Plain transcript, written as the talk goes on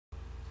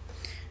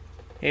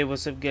Hey,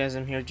 what's up guys?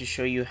 I'm here to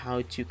show you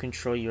how to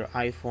control your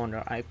iPhone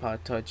or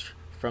iPod touch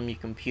from your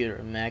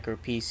computer, Mac or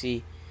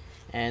PC.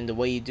 And the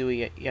way you do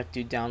it, you have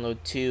to download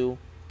two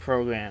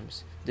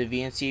programs, the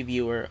VNC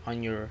Viewer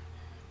on your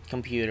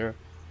computer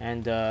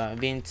and the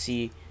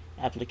Veency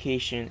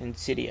application in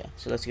Cydia.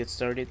 So let's get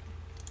started.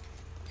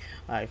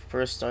 Alright,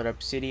 first start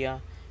up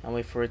Cydia and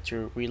wait for it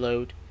to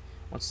reload.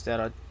 Once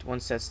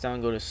that's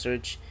done, go to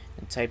search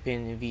and type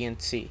in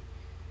VNC,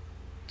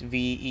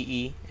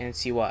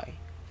 VEENCY.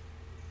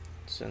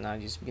 So now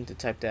just begin to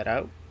type that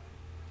out,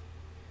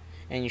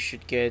 and you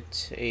should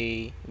get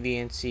a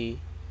VNC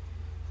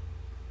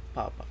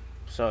pop-up.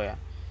 So yeah,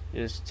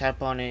 just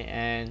tap on it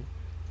and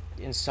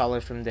install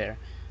it from there.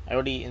 I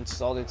already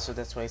installed it, so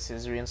that's why it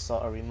says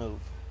reinstall or remove.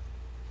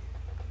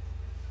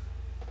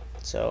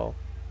 So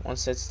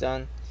once that's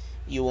done,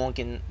 you won't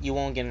get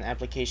an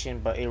application,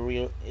 but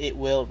it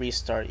will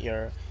restart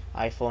your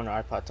iPhone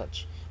or iPod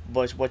Touch.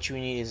 But what you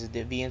need is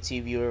the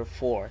VNC Viewer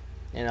 4,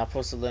 and I'll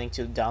post a link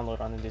to download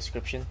on the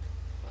description.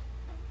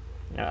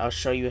 Now I'll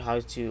show you how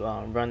to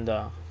run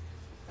the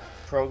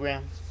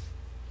program.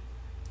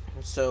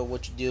 So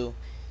what you do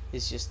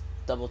is just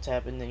double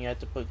tap, and then you have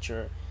to put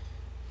your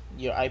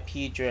IP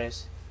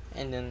address,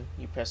 and then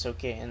you press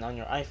OK. And on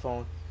your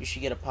iPhone, you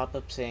should get a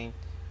pop-up saying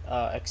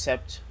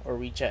accept or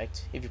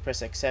reject. If you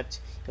press accept,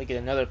 you'll get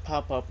another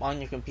pop-up on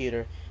your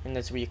computer, and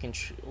that's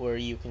where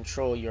you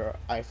control your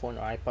iPhone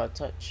or iPod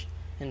Touch,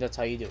 and that's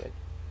how you do it.